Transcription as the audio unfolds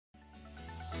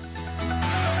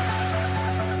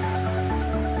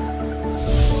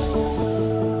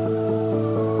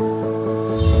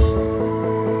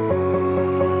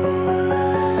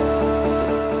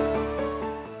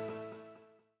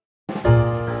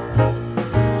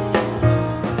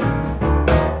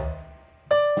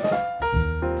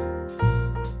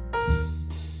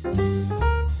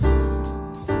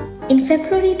In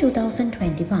February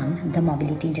 2021, the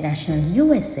Mobility International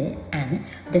USA and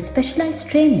the Specialized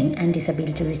Training and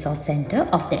Disability Resource Center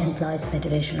of the Employees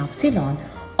Federation of Ceylon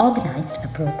organized a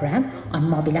program on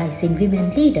mobilizing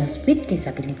women leaders with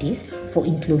disabilities for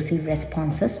inclusive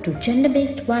responses to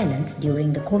gender-based violence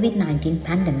during the COVID-19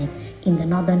 pandemic in the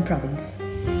Northern Province.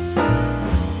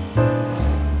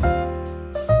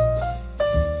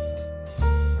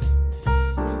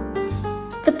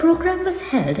 The program was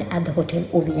held at the Hotel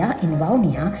Ovia in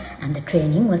Ovia, and the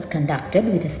training was conducted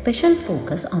with a special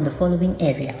focus on the following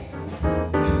areas.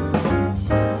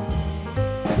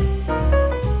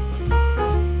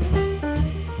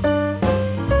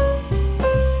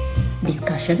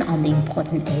 Discussion on the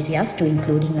important areas to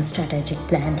including a strategic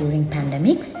plan during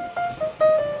pandemics,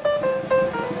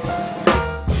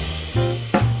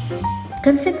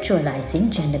 conceptualizing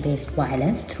gender-based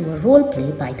violence through a role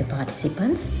play by the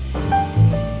participants,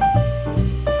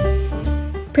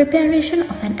 preparation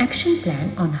of an action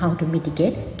plan on how to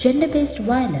mitigate gender-based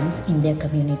violence in their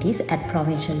communities at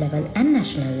provincial level and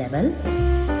national level,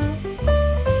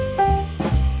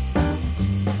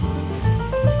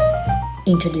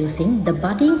 introducing the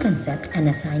buddying concept and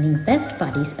assigning best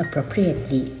buddies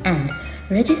appropriately, and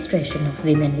registration of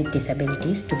women with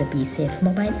disabilities to the Be Safe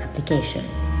mobile application.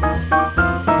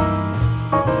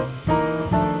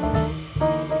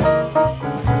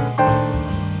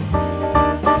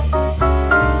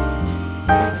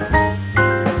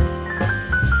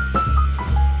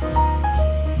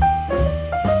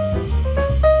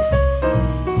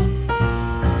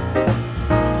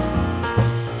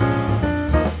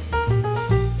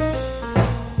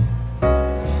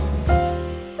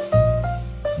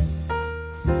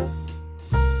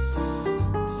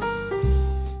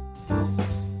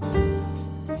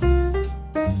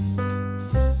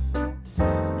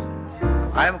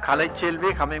 I am Khaled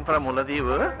Chelvi, coming from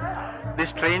Muladiva.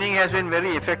 This training has been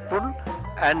very effective,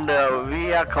 and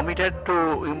we are committed to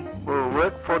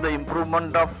work for the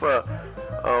improvement of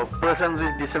persons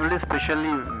with disabilities,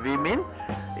 especially women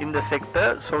in the sector,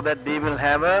 so that they will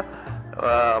have a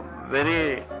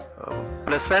very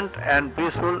pleasant and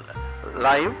peaceful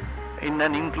life in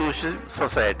an inclusive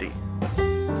society.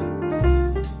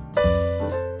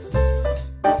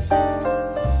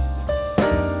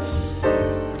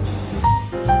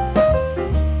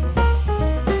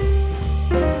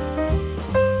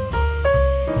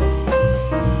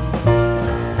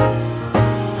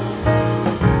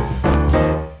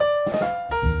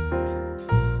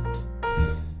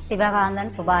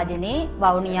 Sivakanthan Subajini,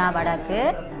 Vavuniya வடக்கு.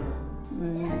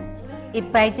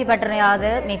 இப்பயிற்சி பற்றியாவது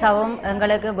மிகவும்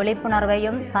எங்களுக்கு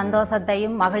விழிப்புணர்வையும்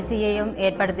சந்தோஷத்தையும் மகிழ்ச்சியையும்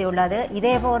ஏற்படுத்தியுள்ளது.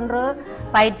 இதே போன்று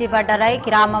பயிற்சி பட்டறை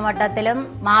கிராம மட்டத்திலும்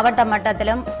மாவட்ட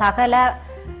மட்டத்திலும் சகல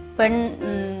பெண்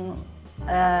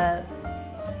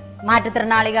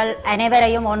மாற்றுத்திறனாளிகள்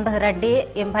அனைவரையும் ஒன்று திரட்டி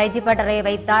பயிற்சி பட்டறையை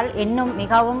வைத்தால் இன்னும்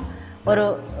மிகவும்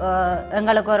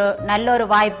எங்களுக்கு ஒரு நல்ல ஒரு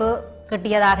வாய்ப்பு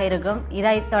கிட்டியதாக இருக்கும்.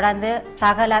 இதைத் தொடர்ந்து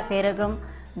சகல பேருக்கும்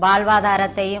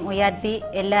வாழ்வாதாரத்தையும் உயர்த்தி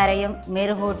எல்லாரையும்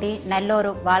மெருகூட்டி நல்லொரு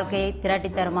வாழ்க்கையை திரட்டி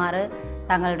தருமாறு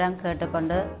தங்களிடம்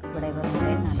கேட்டுக்கொண்டு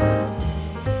விடைபெறுகிறேன்.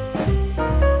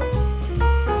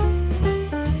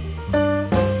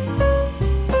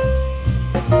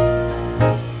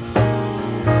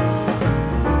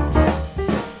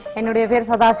 என்னுடைய பேர்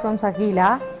சதாசிவம் சகீலா.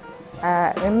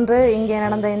 இன்று இங்கே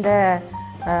நடந்த இந்த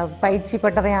பயிற்சி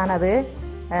பட்டறையானது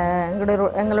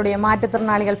எங்களுடைய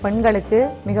மாற்றுத்திறனாளிகள் பெண்களுக்கு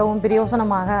மிகவும்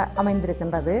பிரயோசனமாக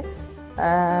அமைந்திருக்கின்றது.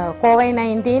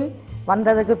 கோவிட்-19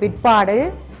 வந்ததுக்கு பிற்பாடு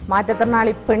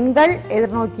மாற்றுத்திறனாளி பெண்கள்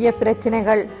எதிர்நோக்கிய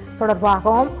பிரச்சனைகள்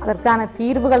தொடர்பாகவும் அதற்கான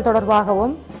தீர்வுகள்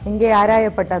தொடர்பாகவும் இங்கே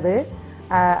ஆராயப்பட்டது.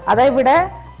 அதைவிட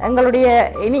எங்களுடைய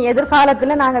இனி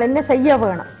எதிர்காலத்தில் நாங்கள் என்ன செய்ய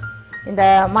வேணும், இந்த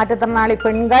மாற்றுத்திறனாளி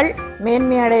பெண்கள்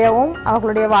மேன்மையடையவும்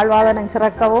அவர்களுடைய வாழ்வாதாரம்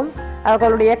சிறக்கவும்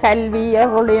அவர்களுடைய கல்வி,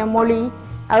 அவர்களுடைய மொழி,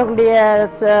 அவர்களுடைய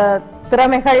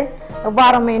திறமைகள்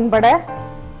எவ்வாறு மேம்பட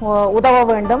உதவ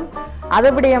வேண்டும், அது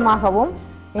விடயமாகவும்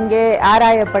இங்கே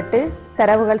ஆராயப்பட்டு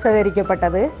தரவுகள்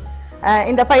சேகரிக்கப்பட்டது.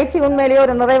 இந்த பயிற்சி உண்மையிலேயே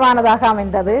ஒரு நிறைவானதாக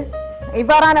அமைந்தது.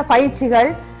 இவ்வாறான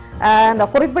பயிற்சிகள் இந்த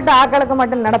குறிப்பிட்ட ஆட்களுக்கு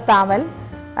மட்டும் நடத்தாமல்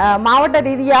மாவட்ட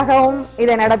ரீதியாகவும்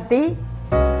இதை நடத்தி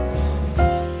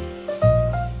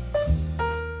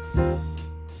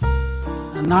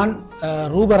நான்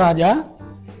ரூபராஜா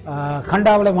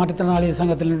கண்டாவள மாற்றுத்திறனாளி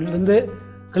சங்கத்திலிருந்து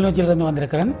கிளிநொச்சியிலிருந்து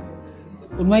வந்திருக்கிறேன்.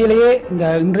 உண்மையிலேயே இந்த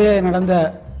இன்றைய நடந்த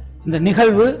இந்த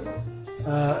நிகழ்வு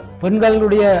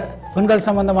பெண்கள்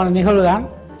சம்பந்தமான நிகழ்வு தான்.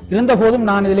 இருந்தபோதும்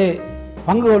நான் இதிலே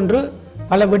பங்கு கொண்டு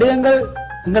பல விடயங்கள்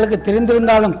எங்களுக்கு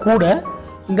தெரிந்திருந்தாலும் கூட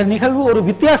இந்த நிகழ்வு ஒரு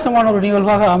வித்தியாசமான ஒரு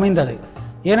நிகழ்வாக அமைந்தது.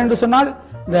 ஏனென்று சொன்னால்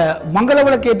இந்த மங்கள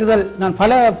விளக்கேற்றுதல் நான்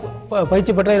பல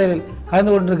பயிற்சி பட்டறைகளில்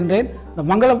கலந்து கொண்டிருக்கின்றேன். இந்த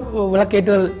மங்கள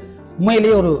விளக்கேற்றுதல்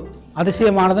உண்மையிலேயே ஒரு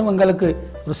அதிசயமானதும் எங்களுக்கு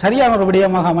ஒரு சரியான ஒரு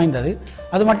விடயமாக அமைந்தது.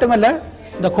 அது மட்டுமல்ல,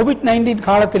 இந்த கோவிட்-19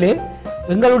 காலத்திலே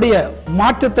எங்களுடைய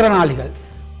மாற்றுத்திறனாளிகள்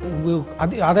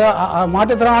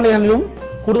மாற்றுத்திறனாளிகளிலும்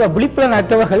கூடுதல்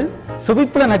விழிப்புலனற்றவர்கள்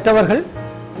செவிப்புலனற்றவர்கள்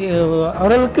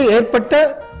அவர்களுக்கு ஏற்பட்ட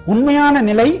உண்மையான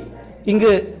நிலை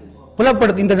இங்கு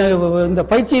புலப்படுத்தி இந்த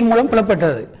பயிற்சியின் மூலம்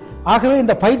புலப்பட்டது. ஆகவே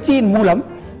இந்த பயிற்சியின் மூலம்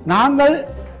நாங்கள்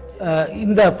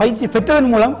இந்த பயிற்சி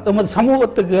பெற்றதன் மூலம் எமது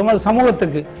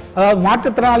சமூகத்துக்கு அதாவது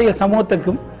மாற்றுத்திறனாளிகள்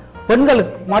சமூகத்துக்கும்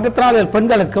மாற்றுத்திறனாளிகள்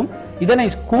பெண்களுக்கும் இதனை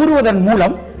கூறுவதன்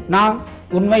மூலம் நான்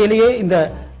உண்மையிலேயே இந்த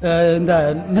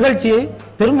நிகழ்ச்சியை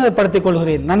பெருமிதப்படுத்திக்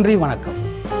கொள்கிறேன். நன்றி, வணக்கம்.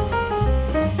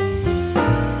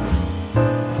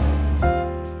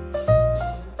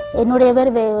 என்னுடைய பேர்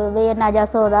வேயர்நாஜா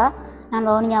சோதா. நான்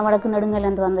வவுனியா வடக்கு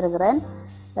நெடுங்கல்லேருந்து வந்திருக்கிறேன்.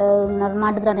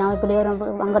 மாற்றுத்திறனாளி அமைப்பிலேயே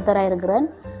அங்கத்தராக இருக்கிறேன்.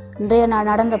 இன்றைய நான்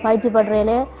நடந்த பயிற்சி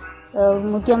பட்டறையிலே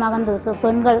முக்கியமாக இந்த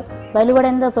பெண்கள்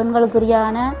வலுவடைந்த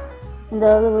பெண்களுக்குரியான இந்த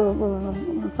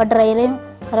பட்டறையிலையும்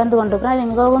கலந்து கொண்டிருக்கிறோம்.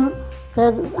 அது மிகவும்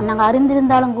நாங்கள்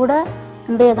அறிந்திருந்தாலும் கூட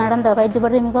இன்றைய நடந்த பயிற்சி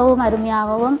பட்டறை மிகவும்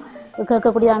அருமையாகவும்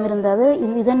கேட்கக்கூடியதாக இருந்தது.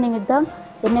 இதன் நிமித்தம்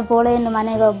என்னை போல இன்னும்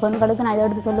அநேக பெண்களுக்கு நான் இதை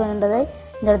எடுத்து சொல்லுவேன் என்பதை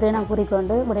இந்த இடத்துல நான்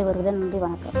கூறிக்கொண்டு விடைபெறுகிறேன். நன்றி,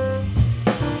 வணக்கம்.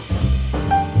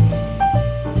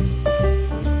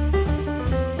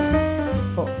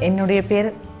 என்னுடைய பேர்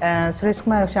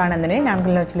சுரேஷ்குமார் உஷானந்தனே. நான்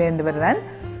கிளிநொச்சியிலிருந்து வருகிறேன்.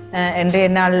 இன்றைய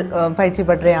நாள் பயிற்சி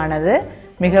பட்டறையானது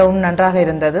மிகவும் நன்றாக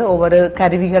இருந்தது. ஒவ்வொரு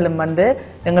கருவிகளும்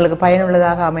எங்களுக்கு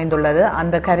பயனுள்ளதாக அமைந்துள்ளது.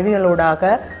 அந்த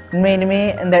கருவிகளூடாக உண்மையிலுமே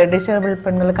இந்த டிசேபிள்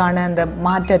பெண்களுக்கான அந்த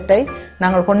மாற்றத்தை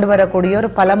நாங்கள் கொண்டு வரக்கூடிய ஒரு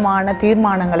பலமான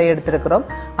தீர்மானங்களை எடுத்திருக்கிறோம்.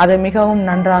 அது மிகவும்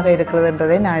நன்றாக இருக்கிறது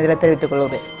என்பதை நான் இதில் தெரிவித்துக்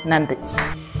கொள்கிறேன். நன்றி.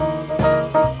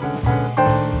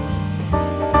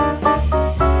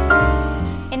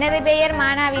 எனது பெயர்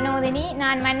மானா வினோதினி.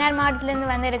 நான் மன்னார் மாவட்டத்திலிருந்து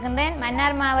வந்திருக்கின்றேன்.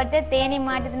 மன்னார் மாவட்ட தேனி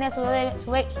மாவட்டத்தினர்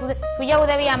சுய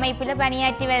உதவி அமைப்பில்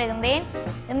பணியாற்றி வருகின்றேன்.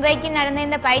 இன்றைக்கு நடந்த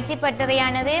இந்த பயிற்சி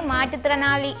பட்டறையானது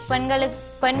மாற்றுத்திறனாளி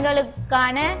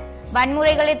பெண்களுக்கான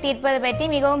வன்முறைகளை தீர்ப்பது பற்றி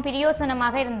மிகவும்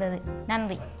பிரயோசனமாக இருந்தது.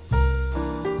 நன்றி.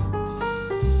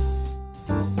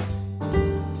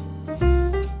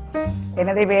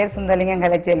 எனது பெயர் சுந்தலிங்கம்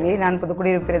கலைச்செல்வி. நான்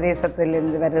புதுக்குடியிருப்பு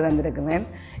பிரதேசத்திலிருந்து வந்திருக்கிறேன்.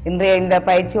 இன்றைய இந்த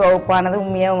பயிற்சி வகுப்பானது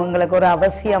உண்மையாக உங்களுக்கு ஒரு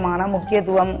அவசியமான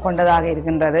முக்கியத்துவம் கொண்டதாக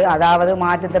இருக்கின்றது. அதாவது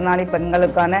மாற்றுத்திறனாளி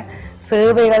பெண்களுக்கான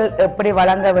சேவைகள் எப்படி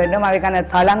வழங்க வேண்டும், அவைக்கான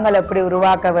தளங்கள் எப்படி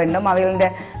உருவாக்க வேண்டும், அவைகளுடைய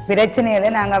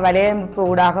பிரச்சனைகளை நாங்கள் வலையமைப்பு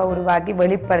ஊடாக உருவாக்கி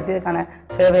வெளிப்படுத்தி இதுக்கான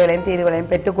சேவைகளையும்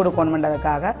தீர்வுகளையும் பெற்றுக் கொடுக்கணும்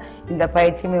என்றதுக்காக இந்த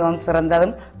பயிற்சி மிகவும்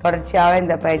சிறந்ததும் தொடர்ச்சியாக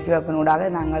இந்த பயிற்சி வகுப்பினூடாக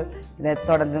நாங்கள் இதை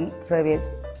தொடர்ந்தும் சேவையை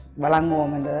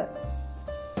வழங்குவோம் என்றதை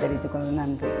தெரிவித்துக்கொண்டு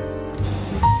நன்றி.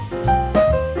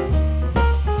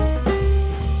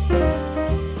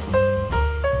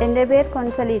 என் பேர்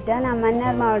கொன்சலிட்டா. நான்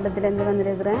மன்னார் மாவட்டத்திலேருந்து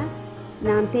வந்திருக்கிறேன்.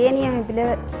 நான் தேனி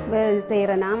அமைப்பில்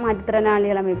செய்கிறேன். நான்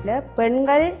மாற்றுத்திறனாளிகள் அமைப்பில்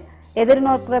பெண்கள்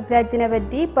எதிர்நோக்கிற பிரச்சனை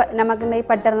பற்றி நமக்கு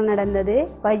பட்டறை நடந்தது,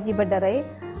 பயிற்சி பட்டறை.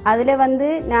 அதில்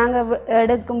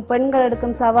நாங்கள் பெண்கள்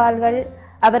எடுக்கும் சவால்கள்,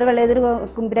 அவர்கள்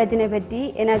எதிர்நோக்கும் பிரச்சனை பற்றி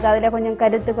எனக்கு அதில் கொஞ்சம்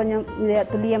கருத்து கொஞ்சம்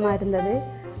துல்லியமாக இருந்தது.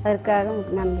 அதற்காக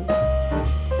நன்றி.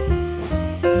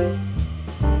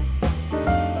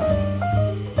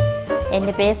 என்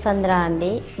பேர் சந்திராந்தி,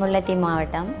 முல்லைத்தீவு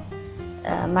மாவட்டம்.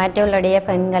 மற்றவர்களுடைய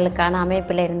பெண்களுக்கான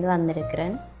அமைப்பில் இருந்து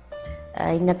வந்திருக்கிறேன்.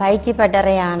 இந்த பயிற்சி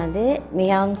பட்டறையானது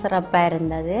மிகவும் சிறப்பாக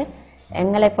இருந்தது.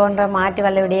 எங்களை போன்ற மாற்று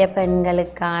வலுவுடைய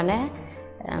பெண்களுக்கான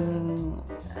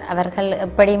அவர்கள்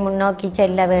எப்படி முன்னோக்கி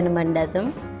செல்ல வேண்டும் என்றதும்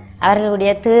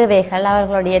அவர்களுடைய தேவைகள்,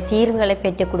 அவர்களுடைய தீர்வுகளை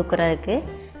பெற்றுக் கொடுக்கறதுக்கு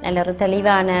நல்ல ஒரு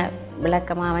தெளிவான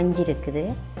விளக்கமாக அமைஞ்சிருக்குது.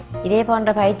 இதே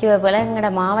போன்ற பயிற்சி வகுப்புகளை எங்களோட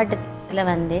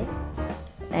மாவட்டத்தில்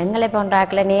எங்களை போன்ற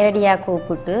ஆக்களை நேரடியாக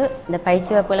கூப்பிட்டு இந்த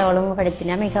பயிற்சி வகுப்புகளை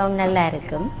ஒழுங்குபடுத்தினா மிகவும் நல்லா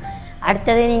இருக்கும்.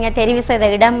 அடுத்தது நீங்கள் தெரிவு செய்த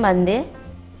இடம்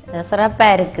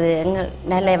சிறப்பாக இருக்குது.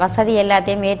 நல்ல வசதி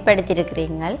எல்லாத்தையும்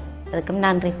ஏற்படுத்தியிருக்கிறீங்கள். அதுக்கும்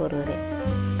நன்றி கூறுகிறேன்.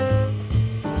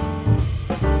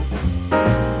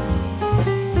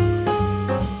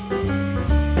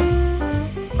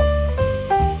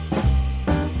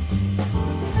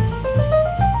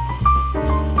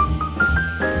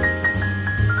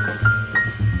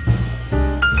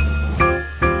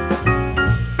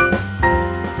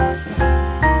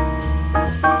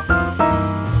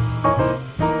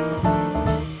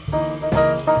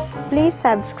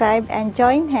 Subscribe and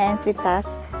join hands with us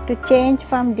to change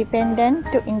from dependent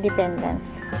to independence.